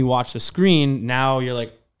now when you watch the screen, now you're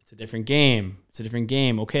like, it's a different game. It's a different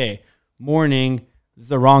game. Okay. Morning is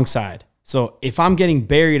the wrong side. So if I'm getting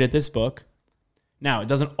buried at this book, now it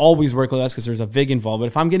doesn't always work like this because there's a VIG involved, but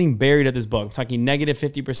if I'm getting buried at this book, I'm talking negative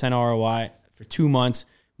 50% ROI for 2 months,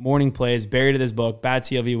 morning plays, buried at this book, bad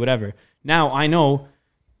CLV, whatever. Now I know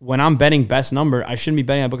when I'm betting best number, I shouldn't be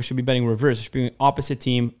betting that book. I should be betting reverse. I should be betting opposite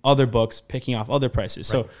team, other books, picking off other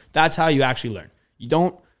prices. Right. So that's how you actually learn.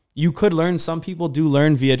 You could learn, some people do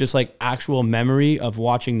learn via just like actual memory of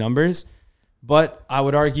watching numbers. But I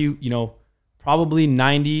would argue, probably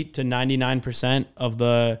 90 to 99% of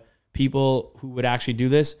the people who would actually do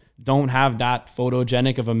this don't have that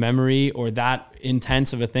photogenic of a memory or that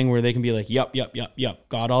intense of a thing where they can be like, yup,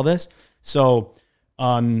 got all this. So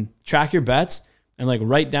track your bets and like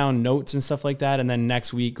write down notes and stuff like that. And then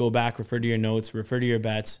next week, go back, refer to your notes, refer to your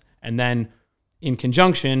bets. And then in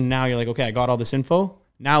conjunction, now you're like, okay, I got all this info.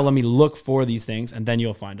 Now let me look for these things and then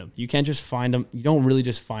you'll find them. You can't just find them. You don't really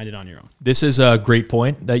just find it on your own. This is a great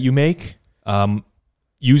point that you make.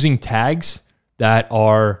 Using tags that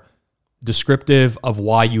are descriptive of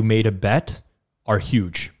why you made a bet are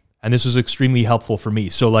huge. And this was extremely helpful for me.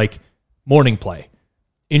 So like morning play,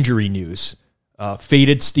 injury news,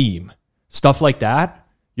 faded steam, stuff like that.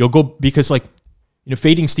 You'll go because like,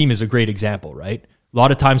 fading steam is a great example, right? A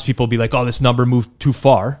lot of times people will be like, oh, this number moved too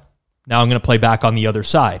far. Now I'm going to play back on the other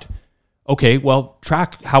side. Okay, well,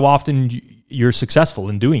 track how often you're successful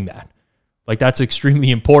in doing that. Like that's extremely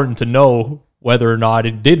important to know whether or not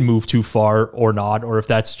it did move too far or not, or if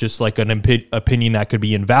that's just like an opinion that could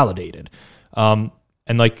be invalidated. And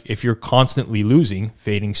like if you're constantly losing,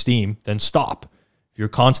 fading steam, then stop. If you're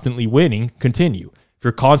constantly winning, continue. If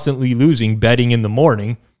you're constantly losing, betting in the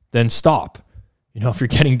morning, then stop. If you're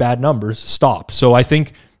getting bad numbers, stop. So I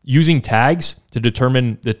think using tags to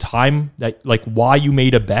determine the time that, like why you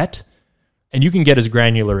made a bet, and you can get as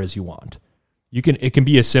granular as you want. It can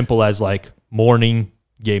be as simple as like morning,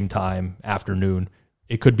 game time, afternoon.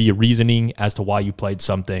 It could be a reasoning as to why you played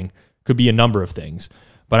something. It could be a number of things.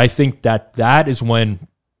 But I think that is when,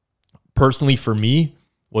 personally for me,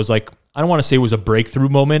 was like, I don't want to say it was a breakthrough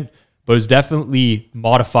moment, but it's definitely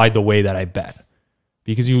modified the way that I bet.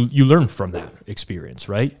 Because you learn from that experience,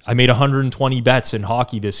 right? I made 120 bets in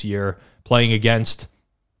hockey this year playing against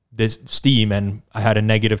this steam, and I had a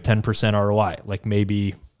negative 10% ROI. Like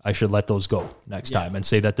maybe I should let those go next time and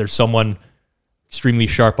say that there's someone extremely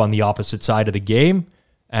sharp on the opposite side of the game,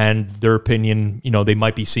 and their opinion, they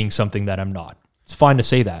might be seeing something that I'm not. It's fine to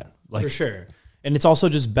say that. For sure. And it's also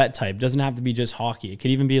just bet type. It doesn't have to be just hockey. It could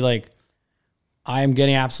even be like, I am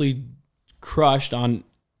getting absolutely crushed on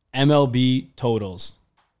MLB totals,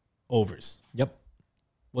 overs. Yep.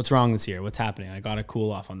 What's wrong this year? What's happening? I got to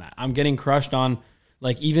cool off on that. I'm getting crushed on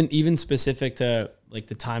like even specific to like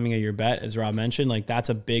the timing of your bet, as Rob mentioned, like that's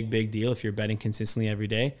a big deal if you're betting consistently every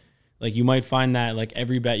day. Like you might find that like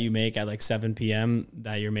every bet you make at like 7 p.m.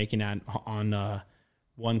 that you're making on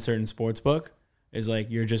one certain sports book is like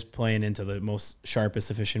you're just playing into the most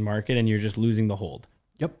sharpest efficient market and you're just losing the hold.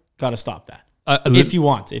 Yep. got to stop that. If you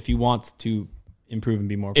want to improve and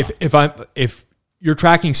be more profitable. If you're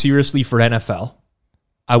tracking seriously for NFL,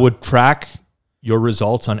 I would track your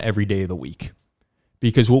results on every day of the week,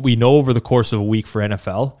 because what we know over the course of a week for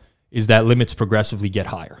NFL is that limits progressively get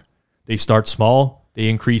higher. They start small, they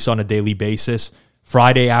increase on a daily basis.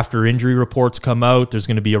 Friday, after injury reports come out, there's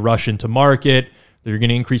going to be a rush into market. They're going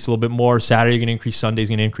to increase a little bit more. Saturday, you're going to increase. Sunday's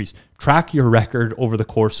going to increase. Track your record over the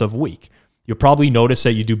course of a week. You'll probably notice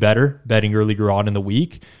that you do better betting earlier on in the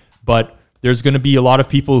week, but there's going to be a lot of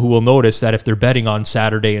people who will notice that if they're betting on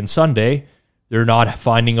Saturday and Sunday, they're not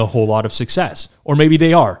finding a whole lot of success. Or maybe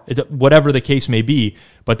they are, whatever the case may be.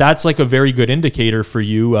 But that's like a very good indicator for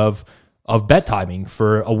you of bet timing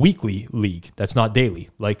for a weekly league that's not daily,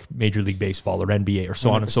 like Major League Baseball or NBA or so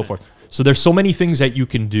 100%. On and so forth. So there's so many things that you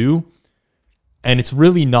can do, and it's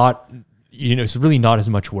really not, it's really not as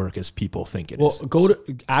much work as people think it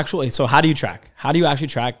is. So how do you track? How do you actually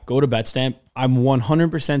track? Go to BetStamp. I'm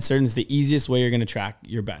 100% certain it's the easiest way you're going to track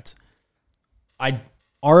your bets. I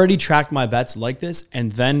already tracked my bets like this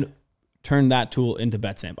and then turned that tool into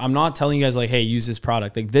BetStamp. I'm not telling you guys like, hey, use this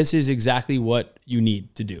product. Like, this is exactly what you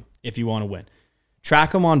need to do if you want to win.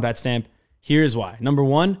 Track them on BetStamp. Here's why. Number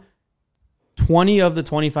one, 20 of the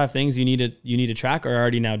 25 things you need to track are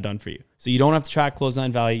already now done for you. So you don't have to track close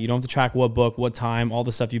line value. You don't have to track what book, what time, all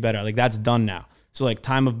the stuff you bet on. Like, that's done now. So like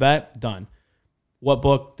time of bet, done. What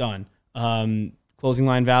book, done. Closing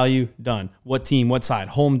line value, done. What team, what side,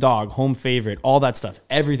 home dog, home favorite, all that stuff.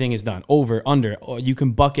 Everything is done. Over, under. You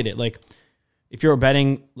can bucket it. Like, if you're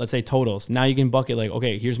betting, let's say totals, now you can bucket like,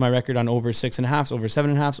 okay, here's my record on over 6.5, over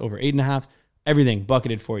 7.5, over 8.5, everything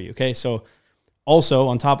bucketed for you. Okay. So also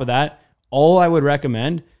on top of that, all I would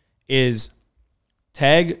recommend is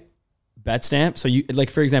tag BetStamp. So you, like,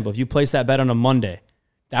 for example, if you place that bet on a Monday,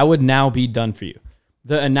 that would now be done for you.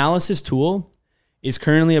 The analysis tool is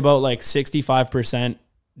currently about like 65%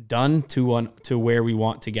 done to where we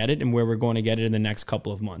want to get it and where we're going to get it in the next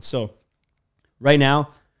couple of months. So right now,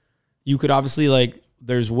 you could obviously, like,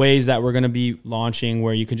 there's ways that we're going to be launching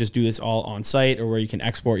where you can just do this all on site, or where you can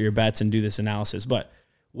export your bets and do this analysis. But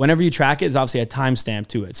whenever you track it, there's obviously a timestamp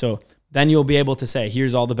to it. So then you'll be able to say,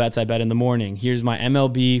 here's all the bets I bet in the morning. Here's my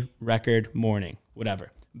MLB record morning,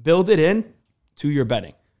 whatever. Build it in to your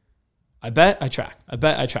betting. I bet, I track. I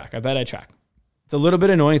bet, I track. I bet, I track. It's a little bit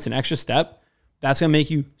annoying. It's an extra step. That's going to make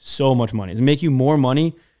you so much money. It's going to make you more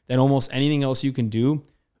money than almost anything else you can do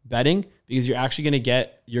betting, because you're actually going to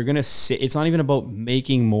get, you're going to sit. It's not even about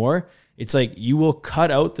making more. It's like you will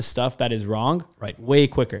cut out the stuff that is wrong way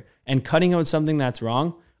quicker. And cutting out something that's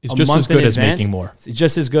wrong is just as good as making more. It's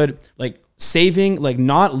just as good. Like saving, like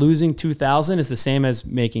not losing 2,000 is the same as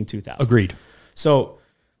making 2,000. Agreed. So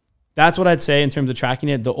that's what I'd say in terms of tracking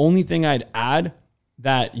it. The only thing I'd add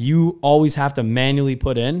that you always have to manually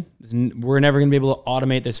put in, we're never going to be able to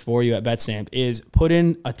automate this for you at BetStamp, is put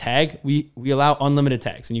in a tag. We allow unlimited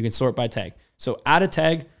tags, and you can sort by tag. So add a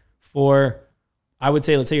tag for, I would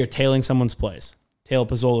say, let's say you're tailing someone's plays. Tail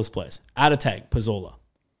Pizzola's plays. Add a tag, Pizzola.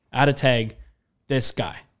 Add a tag, this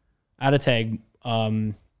guy. Add a tag,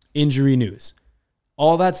 injury news.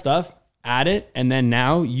 All that stuff, add it, and then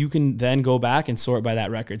now you can then go back and sort by that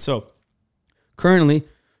record. So currently,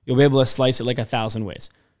 you'll be able to slice it like 1,000 ways.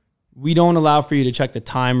 We don't allow for you to check the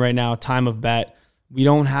time right now, time of bet. We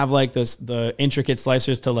don't have like the intricate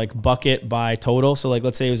slicers to like bucket by total. So like,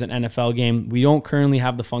 let's say it was an NFL game. We don't currently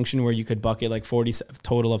have the function where you could bucket like 40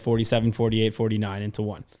 total of 47, 48, 49 into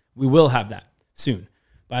one. We will have that soon.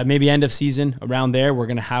 By maybe end of season, around there, we're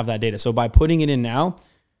going to have that data. So by putting it in now,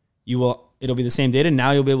 it'll be the same data.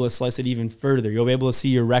 Now you'll be able to slice it even further. You'll be able to see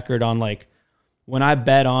your record on, like, when I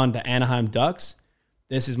bet on the Anaheim Ducks,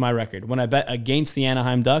 this is my record. When I bet against the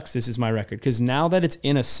Anaheim Ducks, this is my record. Because now that it's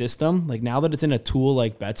in a system, like now that it's in a tool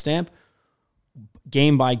like BetStamp,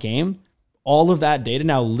 game by game, all of that data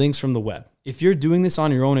now links from the web. If you're doing this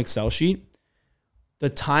on your own Excel sheet, the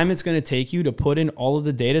time it's going to take you to put in all of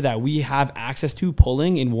the data that we have access to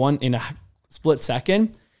pulling in a split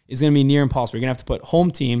second is going to be near impossible. You're going to have to put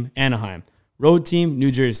home team, Anaheim, road team,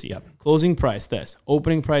 New Jersey, closing price, this,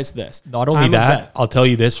 opening price, this. Not only that, I'll tell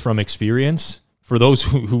you this from experience. For those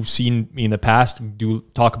who've seen me in the past do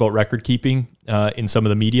talk about record keeping in some of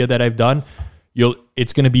the media that I've done,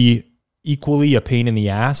 it's going to be equally a pain in the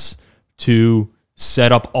ass to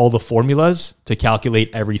set up all the formulas to calculate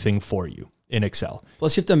everything for you in Excel.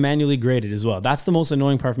 Plus, you have to manually grade it as well. That's the most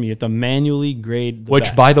annoying part for me. You have to manually grade the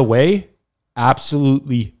bet. By the way,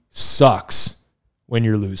 absolutely sucks when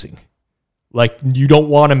you're losing. Like, you don't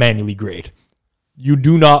want to manually grade. You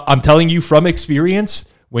do not. I'm telling you from experience,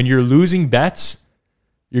 when you're losing bets,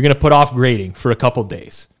 you're going to put off grading for a couple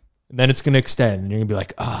days. and then it's going to extend, and you're going to be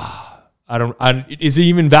like, is it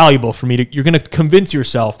even valuable for me to, you're going to convince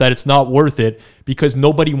yourself that it's not worth it because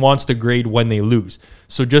nobody wants to grade when they lose.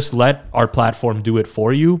 So just let our platform do it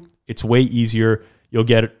for you. It's way easier. You'll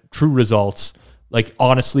get true results. Like,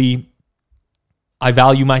 honestly, I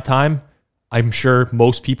value my time. I'm sure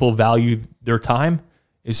most people value their time.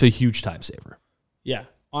 It's a huge time saver. Yeah.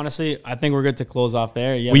 Honestly, I think we're good to close off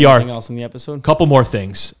there. We are. Anything else in the episode? Couple more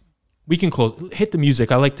things. We can close. Hit the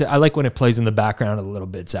music. I like when it plays in the background a little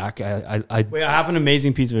bit, Zach. Wait, I have an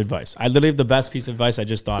amazing piece of advice. I literally have the best piece of advice I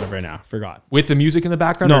just thought of right now. Forgot. With the music in the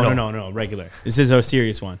background? No. Regular. This is a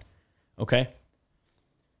serious one. Okay?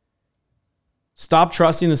 Stop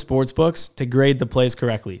trusting the sports books to grade the plays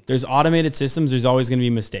correctly. There's automated systems. There's always going to be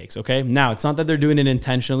mistakes, okay? Now, it's not that they're doing it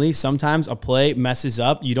intentionally. Sometimes a play messes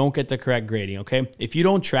up. You don't get the correct grading, okay? If you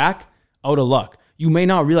don't track, out of luck. You may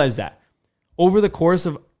not realize that. Over the course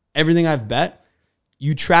of everything I've bet,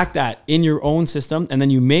 you track that in your own system, and then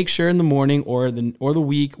you make sure in the morning or the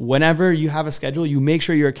week, whenever you have a schedule, you make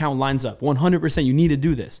sure your account lines up. 100%, you need to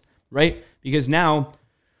do this, right? Because now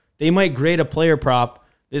they might grade a player prop.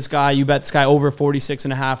 This guy, you bet this guy over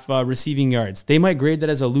 46.5 receiving yards. They might grade that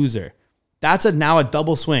as a loser. That's now a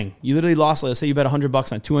double swing. You literally lost, let's say you bet $100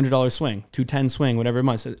 on a $200 swing, $210 swing, whatever it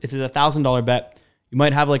was. If it's a $1,000 bet, you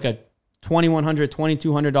might have like a $2,100,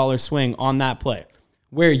 $2,200 swing on that play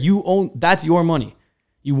where you own, that's your money.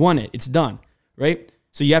 You won it. It's done, right?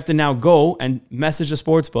 So you have to now go and message the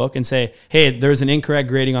sports book and say, hey, there's an incorrect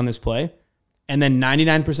grading on this play. And then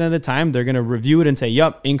 99% of the time, they're going to review it and say,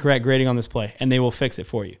 yup, incorrect grading on this play. And they will fix it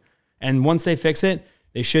for you. And once they fix it,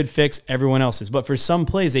 they should fix everyone else's. But for some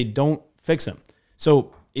plays, they don't fix them.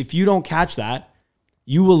 So if you don't catch that,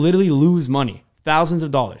 you will literally lose money, thousands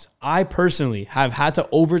of dollars. I personally have had to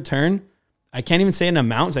overturn, I can't even say an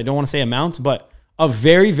amount, I don't want to say amounts, but a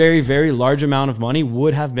very, very, very large amount of money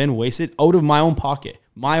would have been wasted out of my own pocket.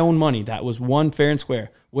 My own money that was won fair and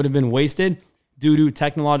square would have been wasted due to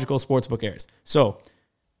technological sportsbook errors. So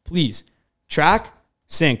please track,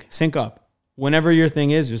 sync up. Whenever your thing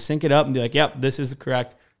is, just sync it up and be like, yep, this is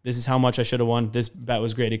correct. This is how much I should have won. This bet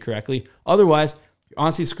was graded correctly. Otherwise, you're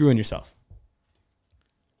honestly screwing yourself.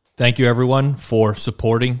 Thank you, everyone, for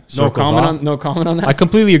supporting Circles Off. No comment on that. I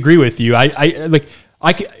completely agree with you.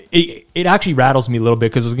 It actually rattles me a little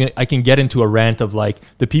bit because I can get into a rant of like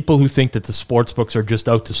the people who think that the sports books are just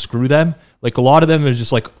out to screw them. Like a lot of them is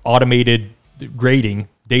just like automated grading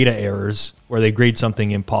data errors where they grade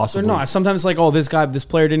something impossible. They're not. Sometimes like, oh, this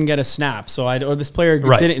player didn't get a snap, or this player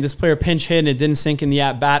didn't. This player pinch hit and it didn't sink in the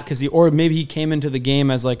at bat because or maybe he came into the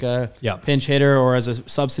game as like a pinch hitter or as a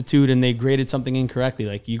substitute and they graded something incorrectly.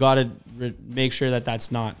 Like you got to make sure that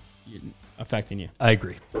that's not affecting you. I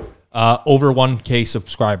agree. Over 1K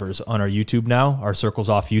subscribers on our YouTube now, our Circles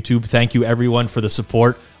Off YouTube. Thank you everyone for the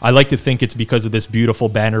support. I like to think it's because of this beautiful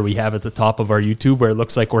banner we have at the top of our YouTube where it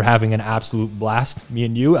looks like we're having an absolute blast, me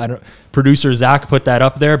and you. Producer Zach put that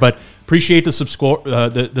up there, but appreciate the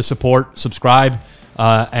support, subscribe,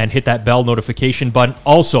 and hit that bell notification button.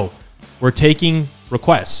 Also, we're taking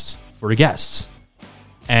requests for guests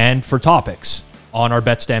and for topics on our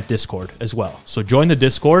BetStamp Discord as well. So join the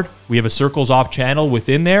Discord. We have a Circles Off channel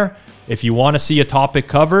within there. If you want to see a topic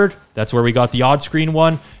covered, that's where we got the odd screen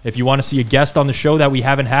one. If you want to see a guest on the show that we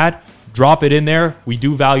haven't had, drop it in there. We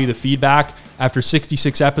do value the feedback. After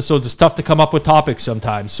 66 episodes, it's tough to come up with topics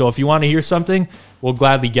sometimes. So if you want to hear something, we'll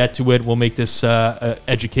gladly get to it. We'll make this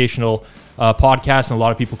educational podcast, and a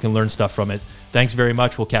lot of people can learn stuff from it. Thanks very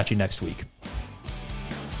much. We'll catch you next week.